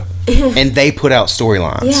 0. And they put out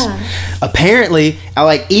storylines. Yeah. Apparently,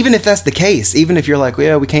 like, even if that's the case, even if you're like,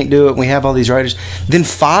 yeah, we can't do it, we have all these writers, then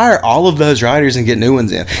fire all of those writers and get new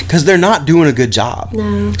ones in. Because they're not doing a good job.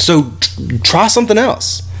 No. So try something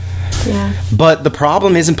else. Yeah. But the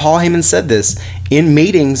problem is, and Paul Heyman said this, in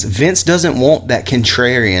meetings, Vince doesn't want that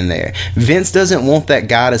contrarian there. Vince doesn't want that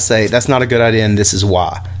guy to say, that's not a good idea and this is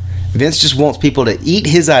why. Vince just wants people to eat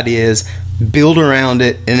his ideas, build around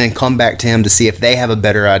it, and then come back to him to see if they have a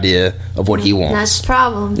better idea of what he wants. That's the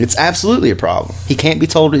problem. It's absolutely a problem. He can't be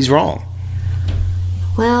told he's wrong.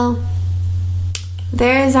 Well,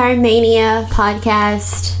 there's our Mania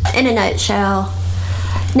podcast in a nutshell.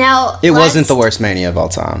 Now, it wasn't the worst Mania of all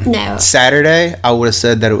time. No. Saturday, I would have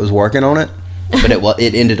said that it was working on it, but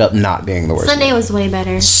it ended up not being the worst. Sunday Mania. was way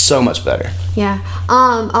better. So much better. Yeah.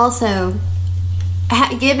 Also,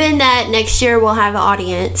 given that next year we'll have an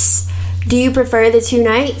audience, do you prefer the 2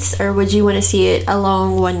 nights, or would you want to see it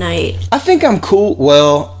along one night? I think I'm cool.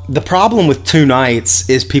 Well, the problem with 2 nights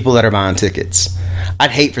is people that are buying tickets.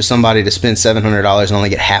 I'd hate for somebody to spend $700 and only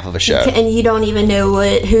get half of a show. And you don't even know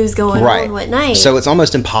who's going on what night. So it's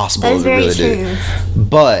almost impossible to really do.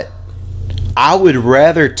 But I would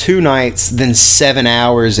rather 2 nights than 7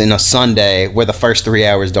 hours in a Sunday where the first 3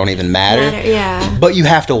 hours don't even matter. Yeah. But you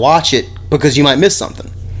have to watch it because you might miss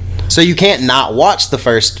something. So you can't not watch the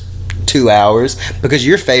first 2 hours because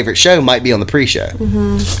your favorite show might be on the pre-show.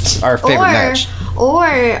 Mm-hmm. Our favorite match.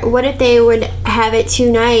 Or what if they would have it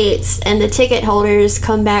 2 nights and the ticket holders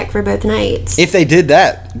come back for both nights? If they did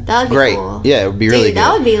that would be great. Cool. Yeah, it would be really good.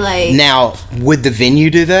 That would be like... Now, would the venue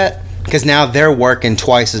do that? Because now they're working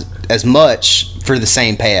twice as much for the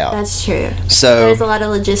same payout. That's true. So there's a lot of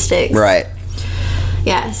logistics. Right.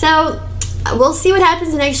 Yeah, so we'll see what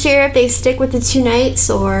happens next year if they stick with the 2 nights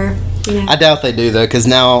or... You know. I doubt they do, though, because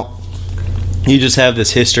now you just have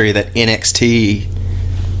this history that NXT...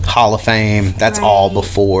 Hall of Fame, that's all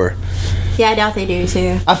before. Yeah, I doubt they do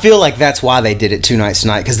too. I feel like that's why they did it 2 nights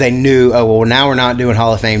tonight, because they knew, oh, well, now we're not doing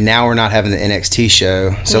Hall of Fame, now we're not having the NXT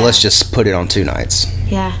show, so let's just put it on 2 nights.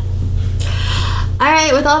 Yeah.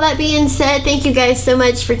 Alright, with all that being said, thank you guys so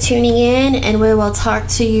much for tuning in, and we will talk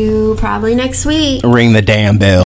to you probably next week. Ring the damn bell.